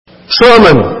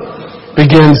Sermon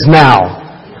begins now.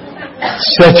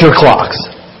 Set your clocks.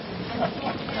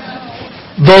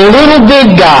 The little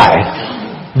big guy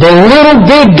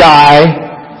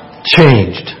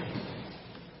changed.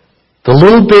 The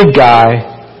little big guy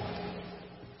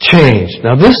changed.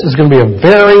 Now this is going to be a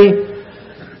very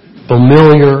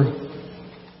familiar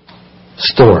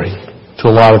story to a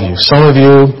lot of you. Some of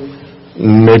you,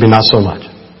 maybe not so much.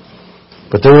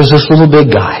 But there was this little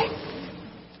big guy.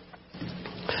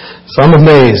 So I'm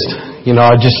amazed.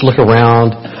 I just look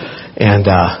around and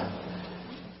I'm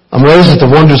amazed at the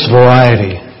wondrous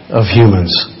variety of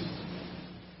humans.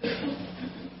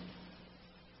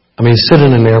 Sit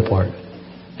in an airport.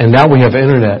 And now we have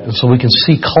internet, and so we can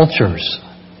see cultures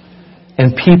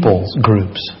and people's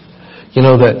groups. If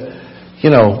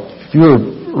you were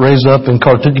raised up in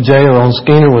Cartuja or on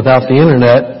Skinner without the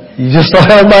internet, you just thought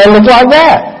everybody looked like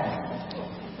that.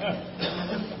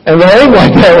 And they ain't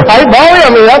like that, right, Molly?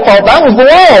 I thought that was the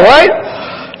world, right?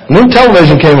 And then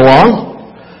television came along.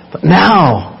 But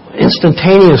now,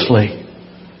 instantaneously,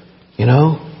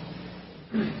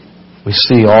 we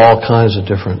see all kinds of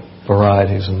different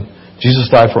varieties. And Jesus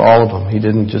died for all of them. He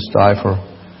didn't just die for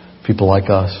people like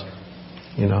us.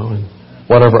 And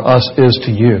whatever us is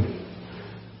to you.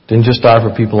 Didn't just die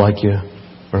for people like you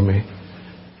or me.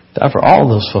 Died for all of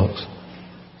those folks.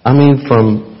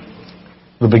 From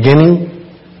the beginning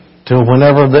to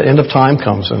whenever the end of time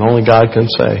comes, and only God can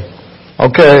say,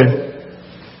 okay,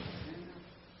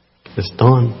 it's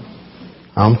done.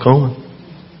 I'm coming.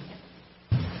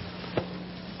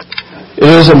 It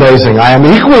is amazing. I am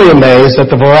equally amazed at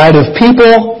the variety of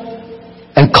people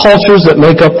and cultures that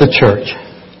make up the church.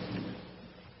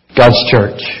 God's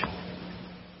church.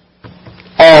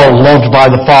 All loved by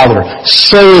the Father,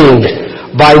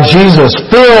 saved by Jesus,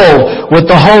 filled with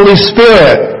the Holy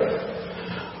Spirit.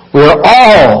 We are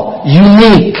all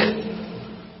unique.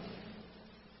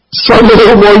 Some a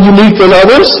little more unique than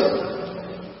others.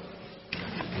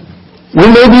 We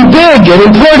may be big and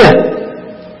important.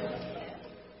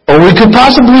 Or we could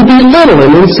possibly be little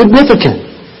and insignificant.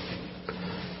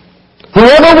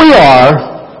 Whoever we are,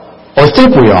 or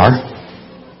think we are,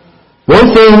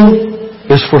 one thing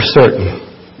is for certain.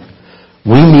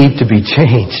 We need to be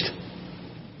changed.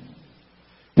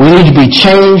 We need to be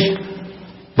changed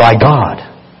by God.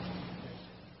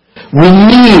 We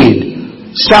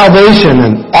need salvation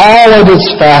in all of its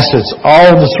facets,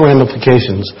 all of its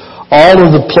ramifications, all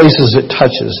of the places it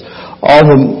touches,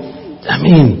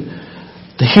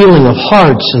 the healing of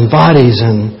hearts and bodies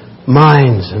and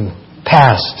minds and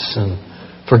pasts and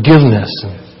forgiveness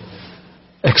and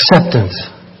acceptance.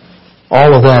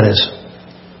 All of that is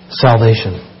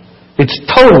salvation. It's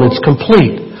total, it's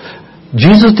complete.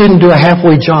 Jesus didn't do a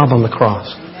halfway job on the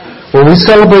cross. When we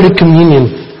celebrated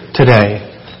communion today,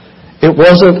 it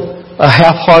wasn't a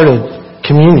half-hearted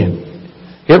communion.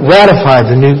 It ratified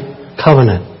the new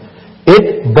covenant.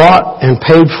 It bought and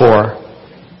paid for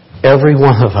every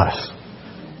one of us.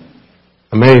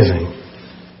 Amazing.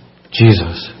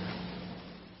 Jesus.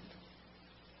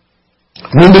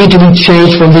 We need to be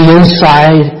changed from the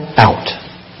inside out.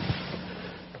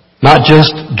 Not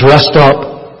just dressed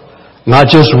up, not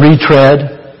just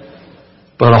retread,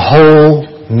 but a whole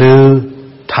new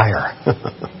tire.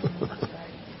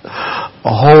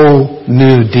 A whole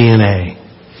new DNA.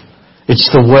 It's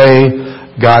the way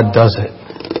God does it.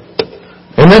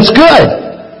 And it's good.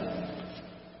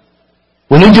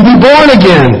 We need to be born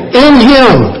again in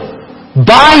Him,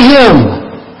 by Him,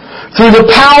 through the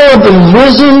power of the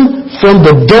risen from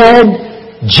the dead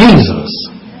Jesus.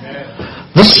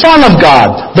 The Son of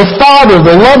God, the Father,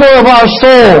 the lover of our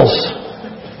souls.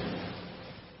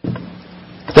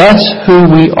 That's who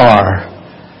we are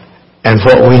and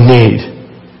what we need.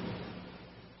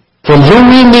 From whom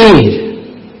we need.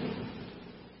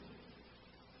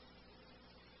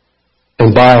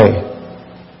 And by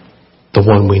the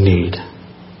one we need.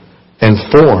 And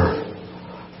for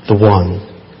the one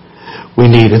we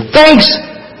need. And thanks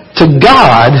to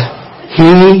God,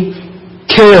 He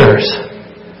cares.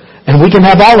 And we can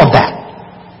have all of that.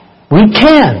 We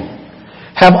can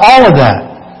have all of that.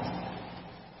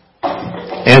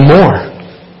 And more.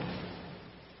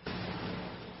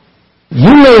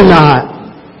 You may not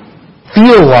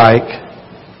feel like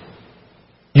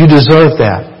you deserve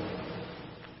that.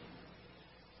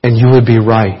 And you would be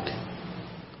right.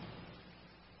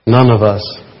 None of us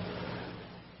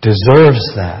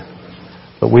deserves that.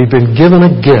 But we've been given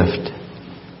a gift.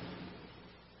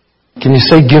 Can you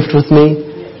say gift with me?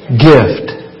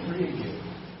 Gift.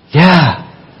 Yeah.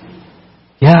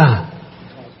 Yeah.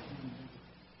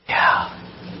 Yeah.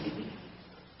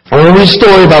 I want to read a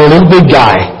story about a little big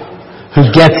guy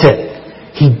who gets it.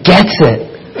 He gets it.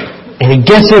 And he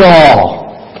gets it all.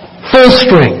 Full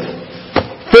strength.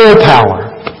 Full power.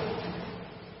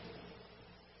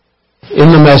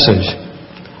 In the message,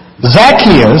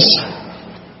 Zacchaeus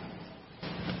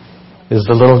is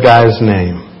the little guy's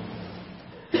name.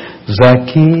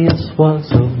 Zacchaeus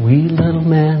was a wee little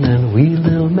man, and wee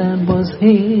little man was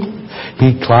he.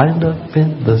 He climbed up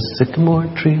in the sycamore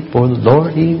tree, for the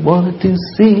Lord he wanted to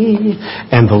see.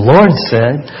 And the Lord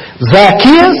said,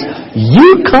 Zacchaeus,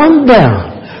 you come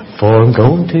down, for I'm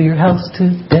going to your house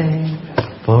today.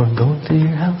 For I'm going to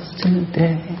your house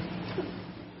today.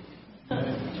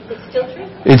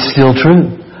 It's still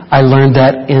true. I learned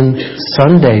that in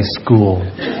Sunday school.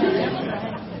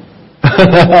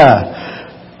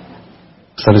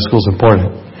 Sunday school is important.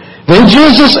 Then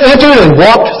Jesus entered and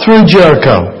walked through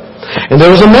Jericho. And there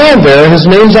was a man there, his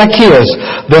name Zacchaeus,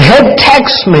 the head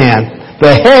tax man,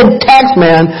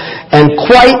 and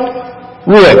quite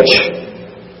rich.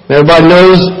 Everybody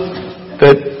knows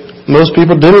that most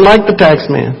people didn't like the tax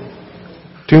man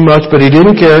too much, but he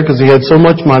didn't care because he had so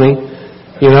much money.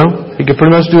 You know, he could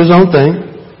pretty much do his own thing,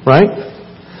 right?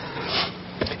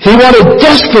 He wanted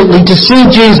desperately to see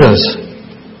Jesus.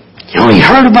 You know, he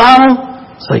heard about him.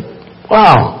 It's like,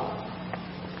 wow.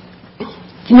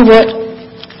 You know what?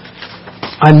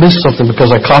 I missed something because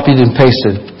I copied and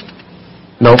pasted.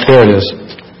 Nope, there it is.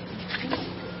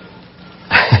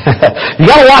 You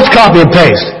got to watch copy and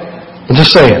paste. I'm just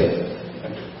saying.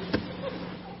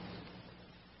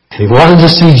 He wanted to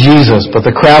see Jesus, but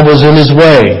the crowd was in his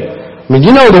way. I mean,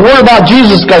 you know, the word about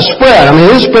Jesus got spread. I mean,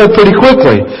 it spread pretty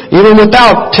quickly, even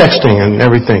without texting and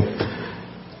everything.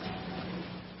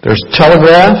 There's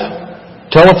telegraph,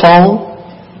 telephone,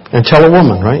 and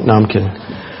telewoman, right? No, I'm kidding.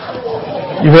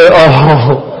 You better,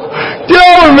 do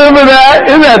y'all remember that?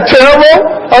 Isn't that terrible?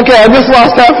 Okay, I just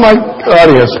lost half my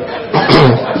audience.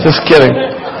 Just kidding.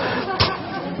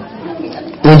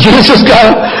 When Jesus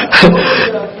got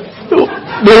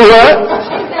do what?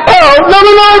 Oh,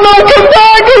 no, come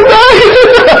back.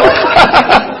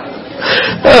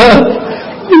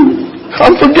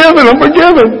 I'm forgiven.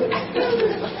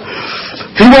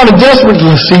 He wanted desperately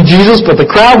to see Jesus, but the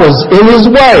crowd was in his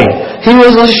way. He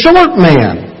was a short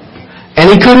man, and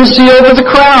he couldn't see over the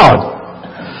crowd.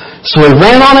 So he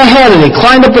ran on ahead, and he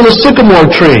climbed up in a sycamore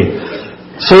tree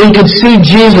so he could see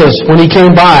Jesus when he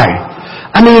came by.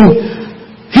 I mean,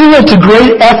 he went to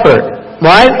great effort,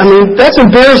 right? I mean, that's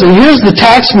embarrassing. Here's the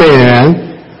tax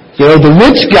man, you know, the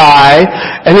rich guy,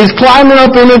 and he's climbing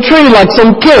up in a tree like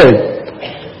some kid.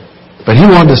 But he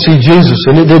wanted to see Jesus,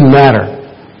 and it didn't matter.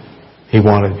 He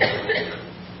wanted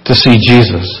to see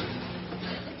Jesus.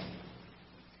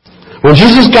 When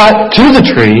Jesus got to the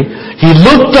tree, he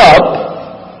looked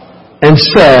up and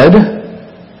said,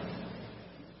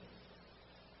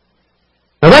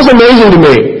 now that's amazing to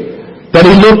me, that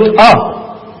he looked up.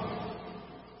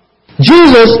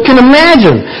 Jesus can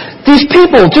imagine these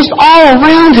people just all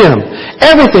around him,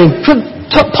 everything,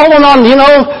 pulling on,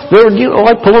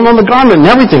 like pulling on the garment and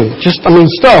everything. Just,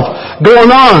 stuff going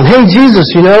on. Hey, Jesus,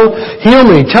 heal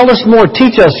me. Tell us more.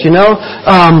 Teach us,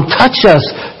 touch us.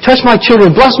 Touch my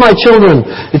children. Bless my children.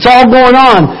 It's all going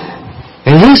on.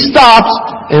 And he stops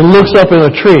and looks up in a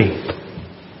tree.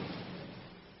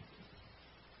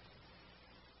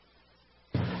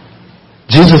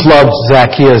 Jesus loved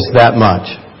Zacchaeus that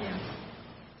much.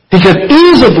 He could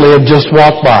easily have just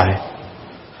walked by.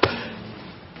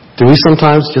 Do we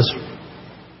sometimes just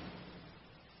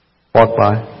walk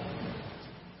by?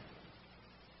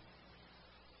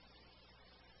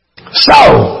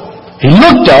 So, he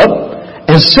looked up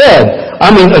and said,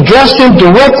 addressed him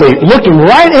directly, looked him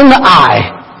right in the eye,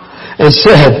 and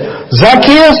said,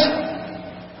 Zacchaeus,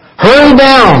 hurry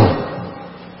down.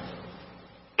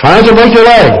 Try not to break your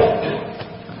leg.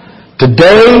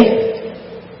 Today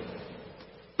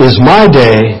is my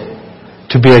day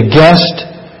to be a guest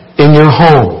in your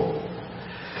home.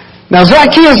 Now,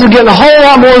 Zacchaeus was getting a whole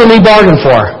lot more than he bargained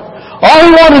for. All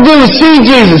he wanted to do was see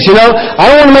Jesus, I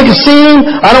don't want to make a scene.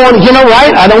 I don't want,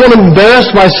 right? I don't want to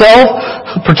embarrass myself,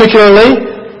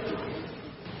 particularly.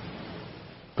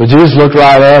 But Jesus looked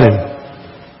right at him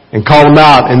and called him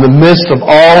out in the midst of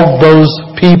all those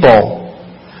people.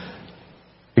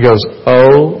 He goes,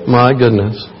 oh my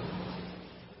goodness.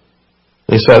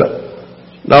 He said,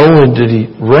 not only did he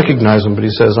recognize him, but he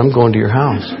says, I'm going to your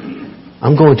house.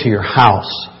 I'm going to your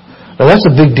house. Now that's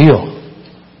a big deal.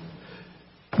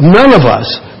 None of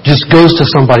us just goes to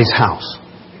somebody's house.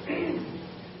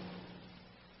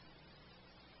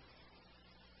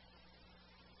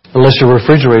 Unless your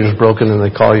refrigerator's broken and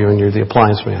they call you and you're the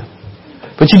appliance man.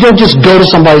 But you don't just go to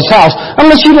somebody's house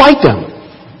unless you like them.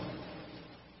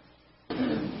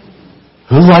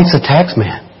 Who likes a tax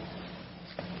man?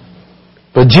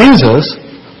 But Jesus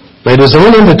made his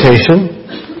own invitation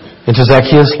into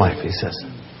Zacchaeus' life, he says.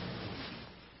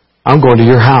 I'm going to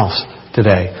your house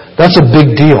today. That's a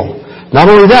big deal. Not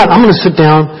only that, I'm going to sit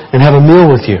down and have a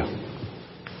meal with you.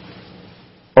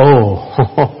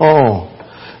 Oh,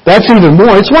 that's even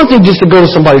more. It's one thing just to go to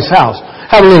somebody's house,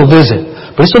 have a little visit.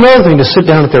 But it's another thing to sit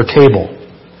down at their table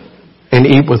and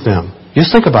eat with them.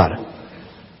 Just think about it.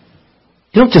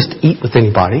 You don't just eat with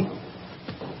anybody.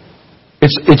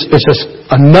 It's just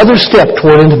another step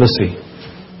toward intimacy.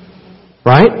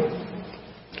 Right?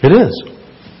 It is.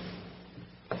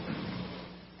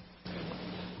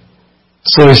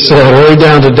 So he said, "Hurry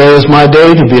down, today is my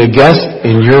day to be a guest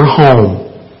in your home."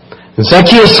 And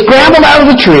Zacchaeus scrambled out of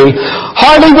the tree,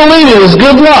 hardly believing his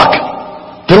good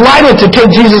luck, delighted to take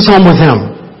Jesus home with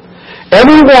him.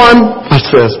 Everyone,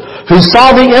 who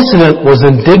saw the incident was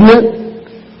indignant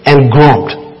and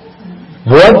grumped.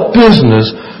 What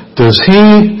business does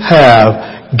he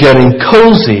have getting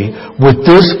cozy with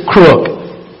this crook?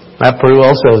 That pretty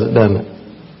well says it, doesn't it?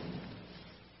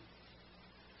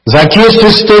 Zacchaeus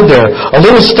just stood there, a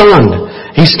little stunned.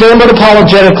 He stammered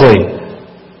apologetically.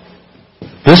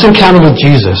 This encounter with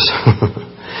Jesus.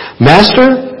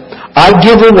 Master, I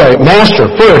give away. Master,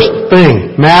 first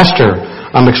thing. Master.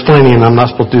 I'm explaining and I'm not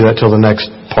supposed to do that till the next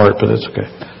part, but it's okay.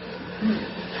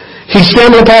 He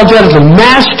stammered apologetically.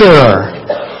 Master.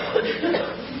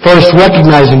 First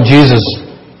recognizing Jesus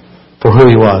for who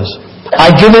he was.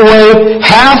 I give away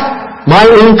half my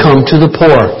income to the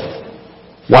poor.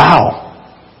 Wow.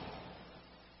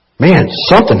 Man,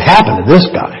 something happened to this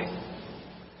guy.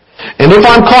 And if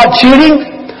I'm caught cheating,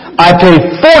 I pay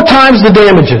 4 times the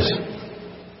damages.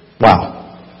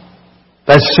 Wow.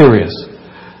 That's serious.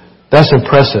 That's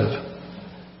impressive.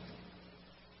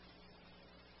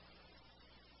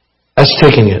 That's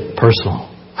taking it personal.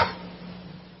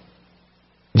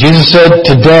 Jesus said,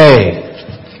 today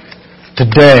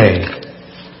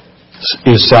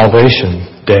is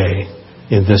salvation day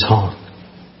in this home.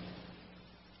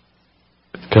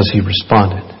 Because he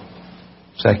responded.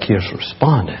 Zacchaeus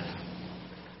responded.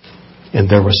 And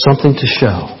there was something to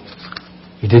show.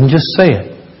 He didn't just say it.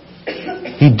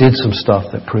 He did some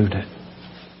stuff that proved it.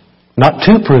 Not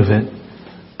to prove it,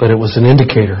 but it was an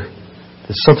indicator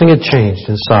that something had changed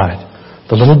inside.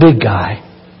 The little big guy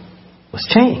was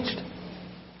changed.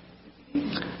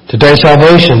 Today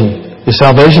salvation is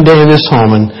salvation day in this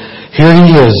home, and here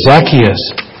he is, Zacchaeus,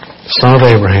 son of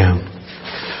Abraham.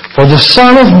 For the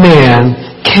Son of Man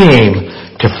came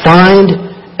to find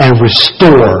and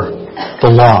restore the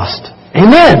lost.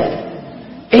 Amen.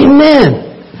 Amen.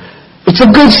 It's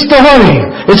a good story.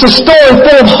 It's a story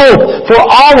full of hope for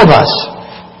all of us.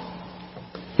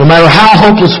 No matter how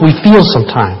hopeless we feel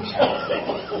sometimes.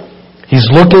 He's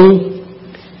looking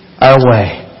our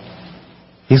way.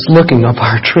 He's looking up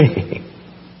our tree.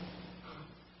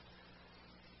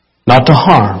 Not to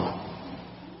harm,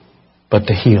 but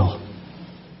to heal.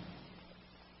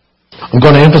 I'm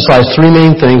going to emphasize 3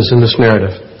 main things in this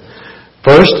narrative.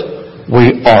 First,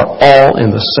 we are all in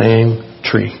the same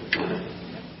tree.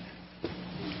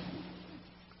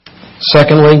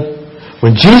 Secondly,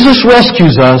 when Jesus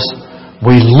rescues us,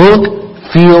 we look,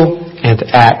 feel, and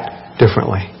act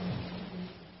differently.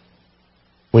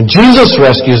 When Jesus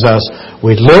rescues us,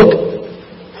 we look,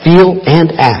 feel,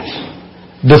 and act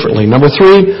differently. Number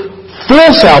 3,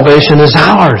 full salvation is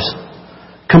ours.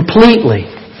 Completely.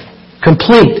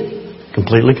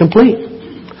 Completely complete.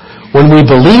 When we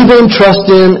believe in, trust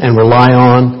in, and rely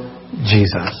on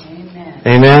Jesus.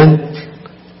 Amen.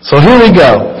 So here we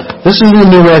go. This is the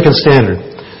New American Standard.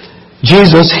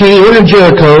 Jesus, he entered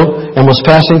Jericho and was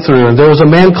passing through, and there was a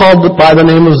man called by the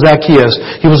name of Zacchaeus.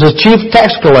 He was a chief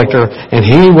tax collector, and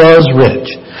he was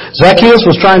rich. Zacchaeus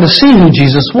was trying to see who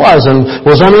Jesus was and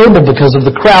was unable because of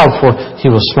the crowd, for he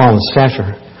was small in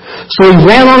stature. So he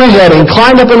ran on ahead and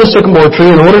climbed up in a sycamore tree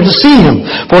in order to see him,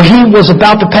 for he was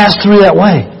about to pass through that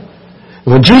way.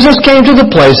 When Jesus came to the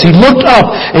place, he looked up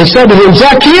and said to him,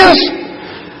 Zacchaeus,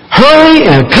 hurry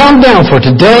and come down, for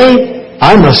today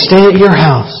I must stay at your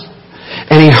house.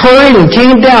 And he hurried and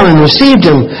came down and received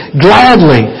him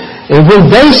gladly. And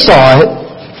when they saw it,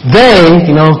 they,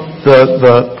 you know,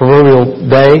 the proverbial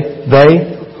they,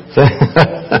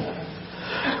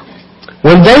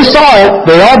 when they saw it,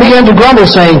 they all began to grumble,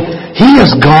 saying, he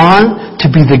has gone to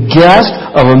be the guest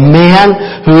of a man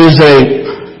who is a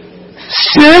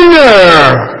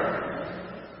sinner.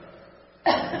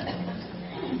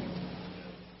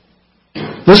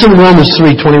 Listen to Romans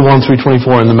 3:21 through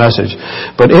 24 in the Message.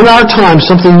 But in our time,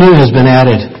 something new has been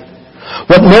added.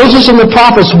 What Moses and the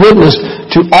prophets witnessed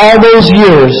to all those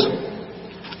years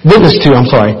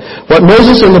What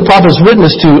Moses and the prophets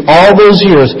witnessed to all those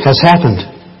years has happened.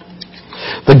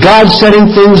 The God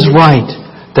setting things right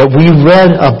that we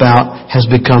read about has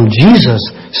become Jesus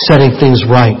setting things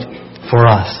right for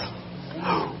us.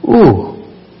 Ooh.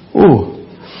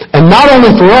 And not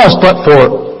only for us, but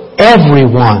for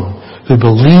everyone who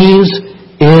believes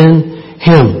in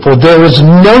Him. For there is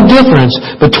no difference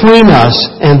between us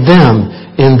and them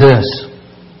in this.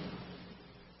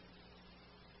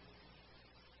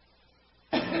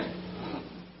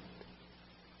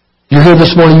 You're here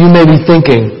this morning, you may be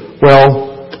thinking, well,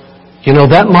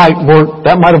 that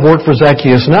might have worked for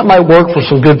Zacchaeus, and that might work for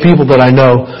some good people that I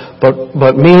know,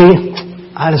 but me,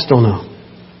 I just don't know.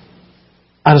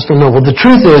 Well, the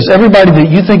truth is, everybody that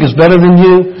you think is better than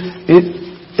you,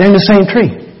 they're in the same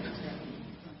tree.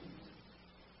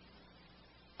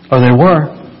 Or they were.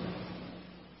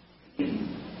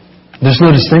 There's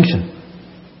no distinction.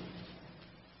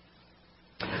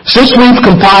 Since we've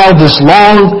compiled this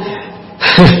long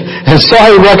and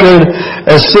sorry record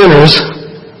as sinners,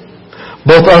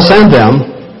 both us and them,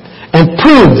 and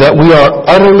proved that we are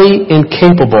utterly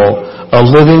incapable of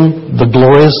living the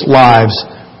glorious lives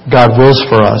God wills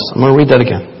for us. I'm going to read that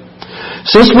again.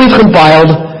 Since we've compiled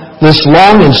this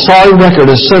long and sorry record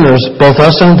as sinners, both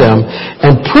us and them,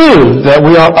 and proved that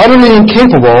we are utterly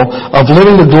incapable of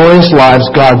living the glorious lives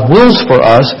God wills for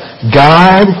us,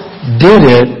 God did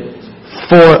it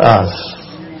for us.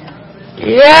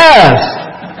 Yes!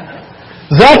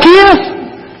 Zacchaeus,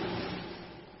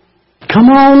 come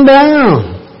on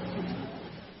down.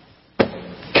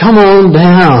 Come on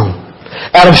down.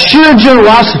 Out of sheer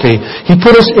generosity, He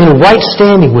put us in right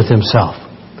standing with Himself.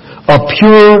 A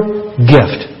pure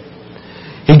gift.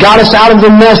 He got us out of the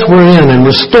mess we're in and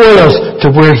restored us to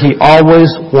where He always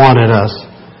wanted us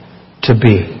to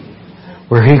be.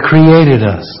 Where He created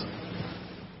us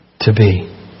to be.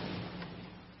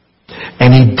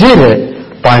 And He did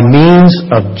it by means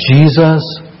of Jesus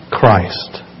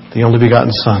Christ, the only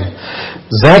begotten Son.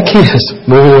 Zacchaeus,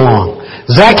 moving along.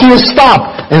 Zacchaeus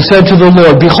stopped and said to the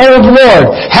Lord, Behold,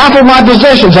 Lord, half of my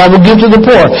possessions I will give to the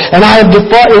poor. And if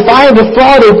I have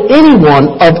defrauded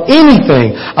anyone of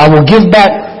anything, I will give back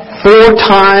 4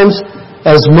 times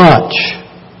as much.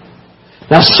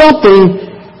 Now something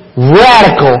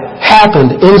radical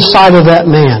happened inside of that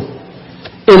man.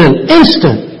 In an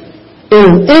instant,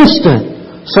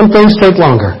 some things take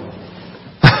longer.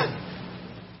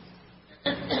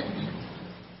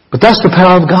 But that's the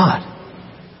power of God.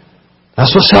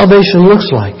 That's what salvation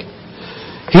looks like.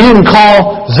 He didn't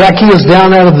call Zacchaeus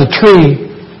down out of the tree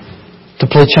to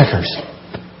play checkers.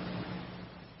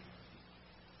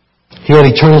 He had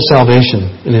eternal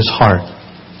salvation in his heart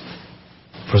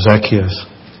for Zacchaeus.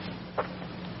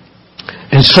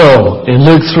 And so, in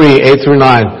Luke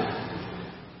 3:8-9,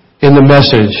 in the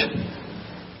Message,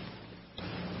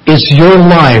 it's your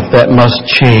life that must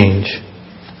change,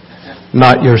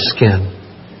 not your skin.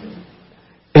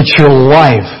 It's your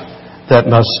life that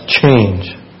must change,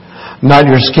 not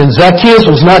your skin. Zacchaeus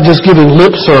was not just giving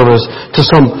lip service to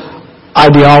some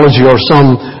ideology or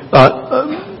some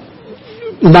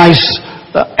nice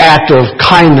act of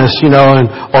kindness,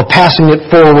 or passing it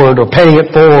forward or paying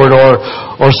it forward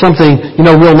or something,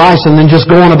 real nice, and then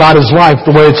just going about his life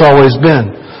the way it's always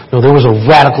been. No, there was a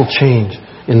radical change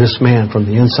in this man from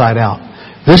the inside out.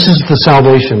 This is the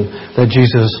salvation that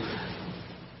Jesus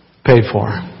paid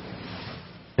for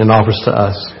and offers to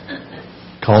us.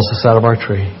 Calls us out of our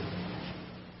tree.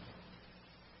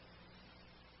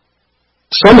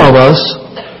 Some of us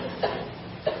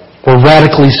were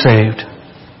radically saved.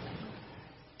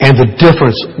 And the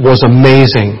difference was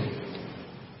amazing.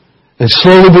 And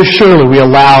slowly but surely we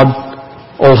allowed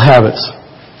old habits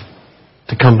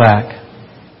to come back.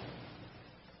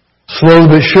 Slowly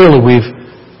but surely we've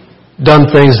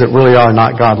done things that really are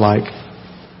not God-like.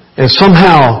 And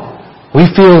somehow we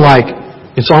feel like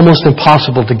it's almost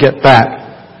impossible to get back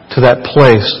to that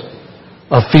place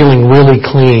of feeling really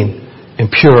clean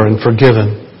and pure and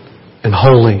forgiven and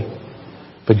holy.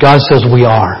 But God says we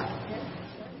are.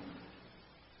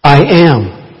 I am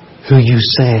who you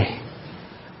say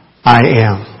I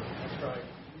am.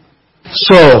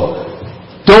 So,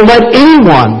 don't let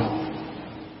anyone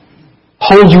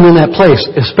hold you in that place,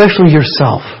 especially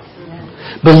yourself.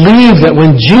 Believe that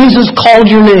when Jesus called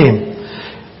your name,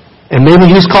 and maybe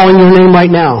He's calling your name right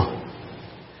now,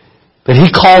 that He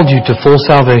called you to full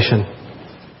salvation,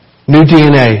 new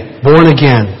DNA, born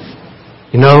again.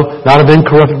 Not of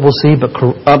incorruptible seed, but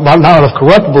not of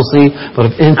corruptible seed,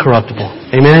 but of incorruptible.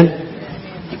 Amen?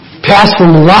 Passed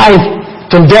from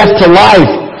death to life.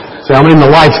 See, I'm in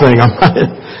the life thing.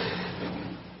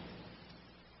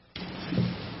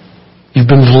 You've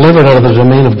been delivered out of the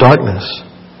domain of darkness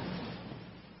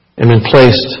and been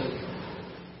placed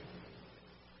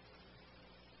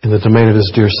in the domain of His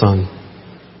dear Son.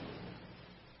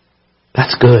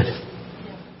 That's good.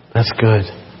 That's good.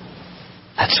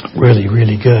 That's really,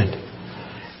 really good.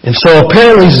 And so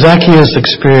apparently Zacchaeus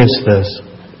experienced this.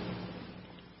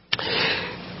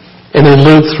 And in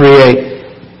Luke 3:8,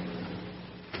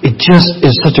 it just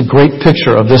is such a great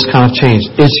picture of this kind of change.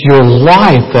 It's your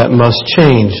life that must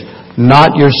change,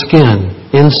 not your skin,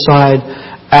 inside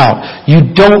out.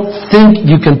 You don't think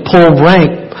you can pull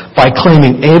rank by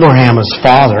claiming Abraham as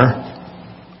father.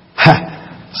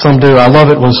 Some do. I love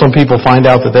it when some people find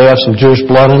out that they have some Jewish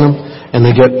blood in them and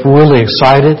they get really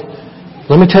excited.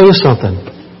 Let me tell you something.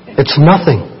 It's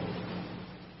nothing.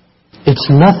 It's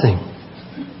nothing.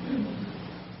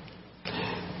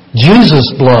 Jesus'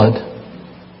 blood,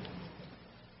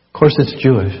 of course it's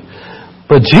Jewish,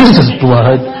 but Jesus'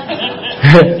 blood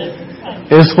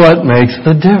is what makes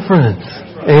the difference.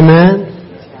 Amen?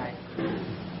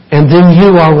 And then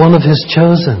you are one of His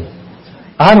chosen.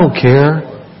 I don't care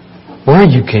where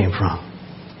you came from.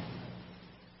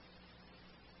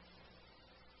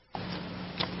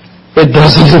 It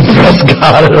doesn't impress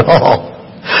God at all.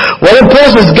 What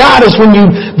impresses God is when you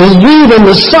believe in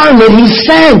the Son that He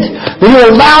sent, when you're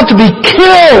allowed to be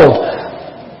killed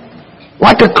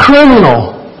like a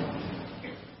criminal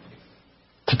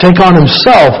to take on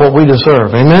Himself what we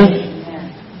deserve. Amen?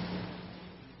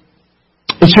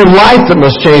 It's your life that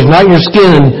must change, not your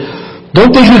skin. Don't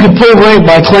think you can pull rank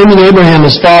by claiming Abraham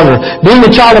as father. Being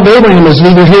a child of Abraham is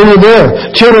neither here nor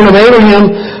there. Children of Abraham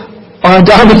are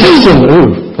adopted.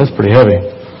 Ooh, that's pretty heavy.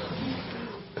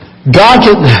 God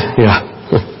can,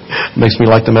 makes me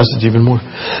like the message even more.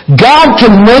 God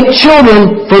can make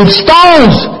children from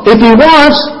stones if He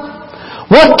wants.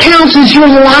 What counts is your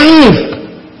life.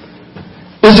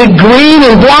 Is it green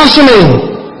and blossoming?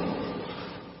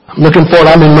 I'm looking forward.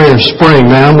 I'm in wearing spring,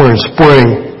 man. I'm wearing spring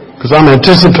because I'm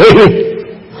anticipating.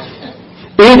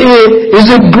 Is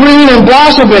it green and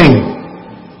blossoming?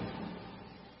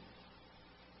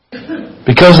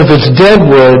 Because if it's dead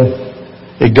wood,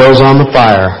 it goes on the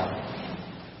fire.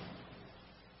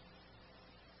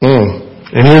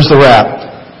 And here's the wrap.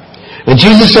 And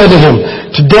Jesus said to him,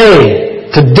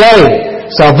 Today,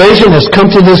 salvation has come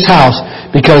to this house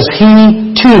because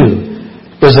he too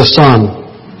is a son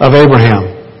of Abraham.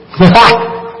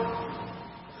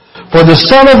 For the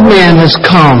Son of Man has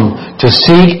come to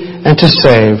seek and to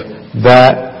save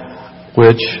that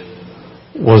which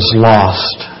was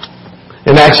lost.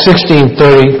 In Acts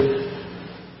 16:30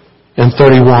 and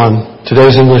 31,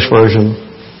 today's English version,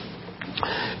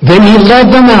 then he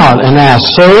led them out and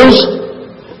asked, Sirs,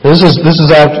 this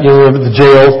is after the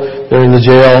jail. They're in the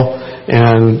jail,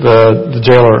 and the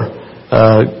jailer,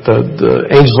 the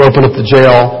angels open up the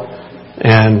jail,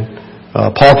 and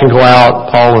Paul can go out,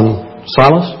 Paul and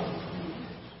Silas,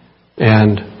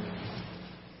 and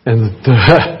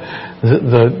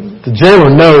the jailer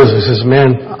knows. He says,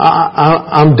 "Man,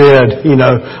 I'm dead.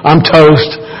 I'm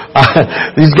toast.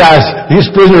 These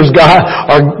prisoners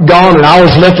are gone, and I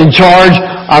was left in charge.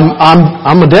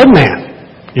 I'm a dead man.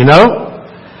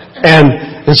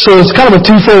 And so it's kind of a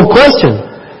twofold question.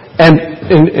 And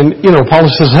Paul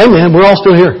says, "Hey, man, we're all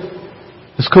still here.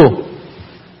 It's cool."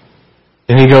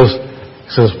 And he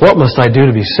says, "What must I do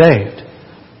to be saved?"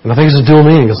 And I think it's a dual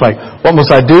meaning. It's like, what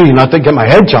must I do? Not to get my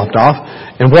head chopped off.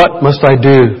 And what must I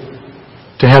do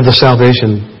to have the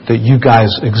salvation that you guys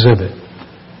exhibit?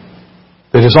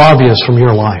 That is obvious from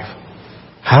your life.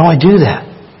 How do I do that?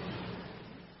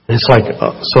 And it's like,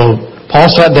 so Paul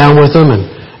sat down with him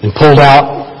and pulled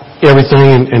out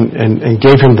everything and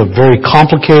gave him the very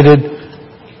complicated,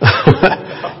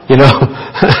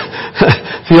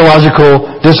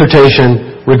 theological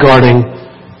dissertation regarding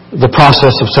the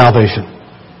process of salvation.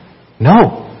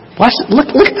 No. Look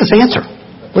at this answer.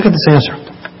 Look at this answer.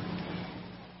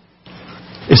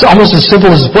 It's almost as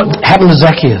simple as what happened to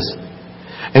Zacchaeus.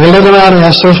 And they led them out and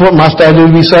asked, "Sirs, what must I do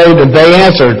to be saved?" And they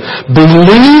answered,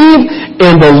 "Believe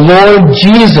in the Lord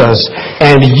Jesus,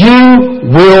 and you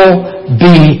will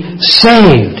be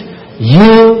saved,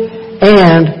 you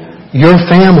and your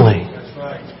family."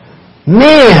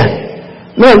 Man,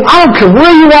 I don't care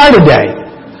where you are today.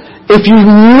 If you've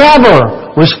never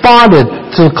responded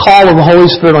to the call of the Holy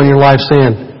Spirit on your life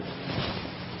saying,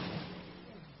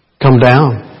 "Come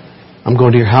down. I'm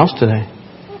going to your house today."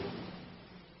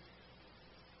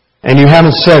 And you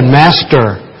haven't said,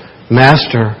 Master,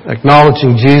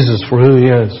 acknowledging Jesus for who He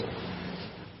is.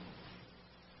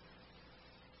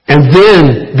 And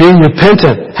then being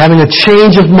repentant, having a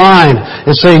change of mind,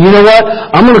 and saying, "You know what?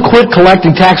 I'm going to quit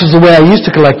collecting taxes the way I used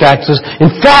to collect taxes. In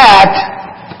fact,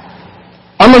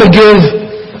 I'm going to give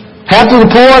half to the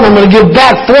poor, and I'm going to give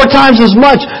back 4 times as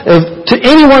much to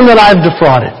anyone that I've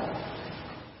defrauded.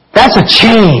 That's a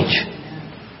change.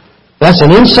 That's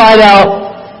an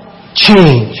inside-out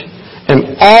change.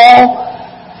 And all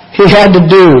he had to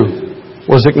do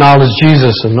was acknowledge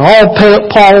Jesus. And all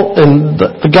Paul and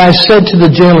the guy said to the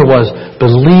jailer was,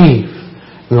 believe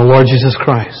in the Lord Jesus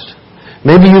Christ.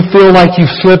 Maybe you feel like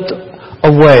you've slipped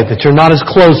away, that you're not as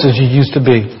close as you used to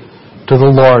be to the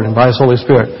Lord and by His Holy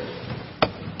Spirit.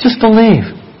 Just believe.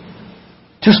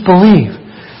 Just believe.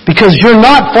 Because you're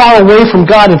not far away from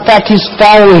God. In fact, He's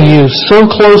following you so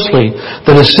closely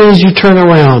that as soon as you turn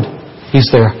around, He's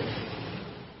there.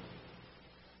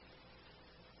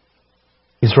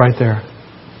 He's right there.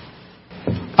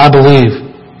 I believe.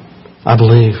 I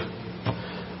believe.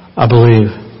 I believe.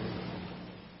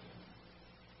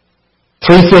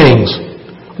 3 things.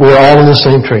 We're all in the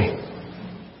same tree.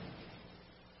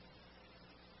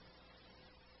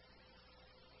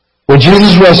 When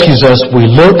Jesus rescues us, we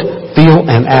look, feel,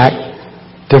 and act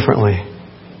differently.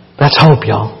 That's hope,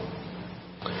 y'all.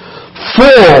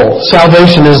 Full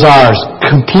salvation is ours,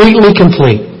 completely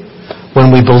complete,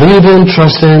 when we believe in,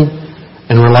 trust in,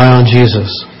 and rely on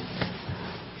Jesus.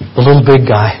 The little big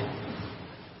guy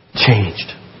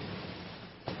changed.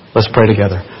 Let's pray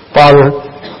together. Father,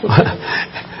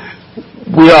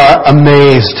 we are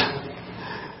amazed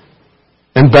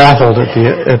and baffled at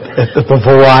the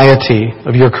variety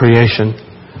of your creation.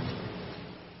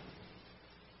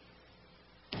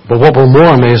 But what we're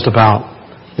more amazed about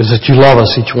is that you love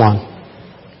us, each one.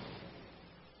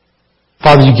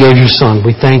 Father, you gave your Son.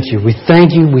 We thank you. We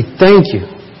thank you. We thank you.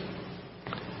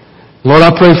 Lord,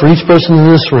 I pray for each person in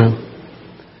this room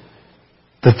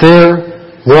that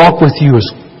their walk with you is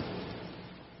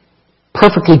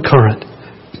perfectly current.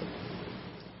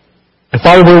 And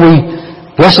Father, where we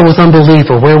wrestle with unbelief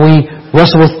or where we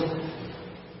wrestle with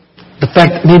the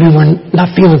fact that maybe we're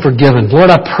not feeling forgiven, Lord,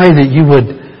 I pray that you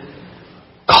would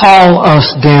call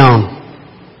us down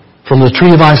from the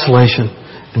tree of isolation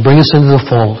and bring us into the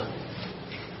fold.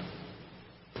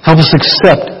 Help us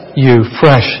accept you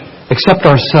fresh. Accept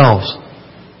ourselves.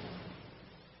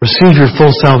 Receive your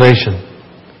full salvation.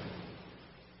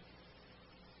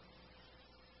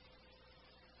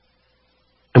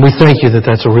 And we thank you that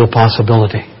that's a real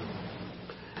possibility.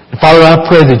 And Father, I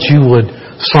pray that you would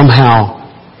somehow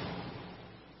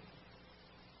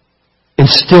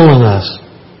instill in us,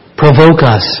 provoke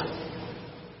us,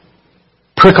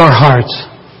 prick our hearts,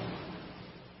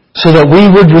 so that we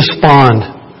would respond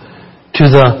to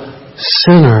the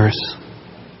sinners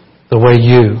the way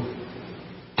you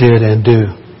did and do.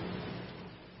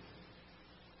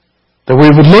 That we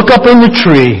would look up in the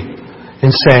tree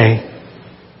and say,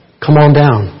 come on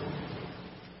down.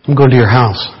 I'm going to your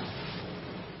house.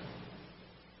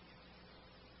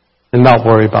 And not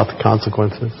worry about the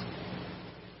consequences.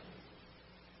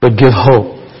 But give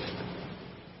hope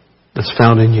that's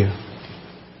found in you.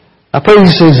 I pray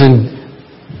these things in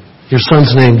your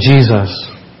Son's name, Jesus,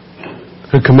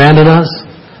 who commanded us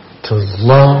to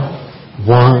love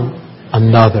one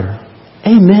another.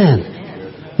 Amen.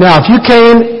 Now, if you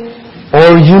came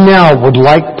or you now would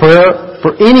like prayer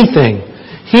for anything,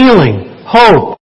 healing, hope,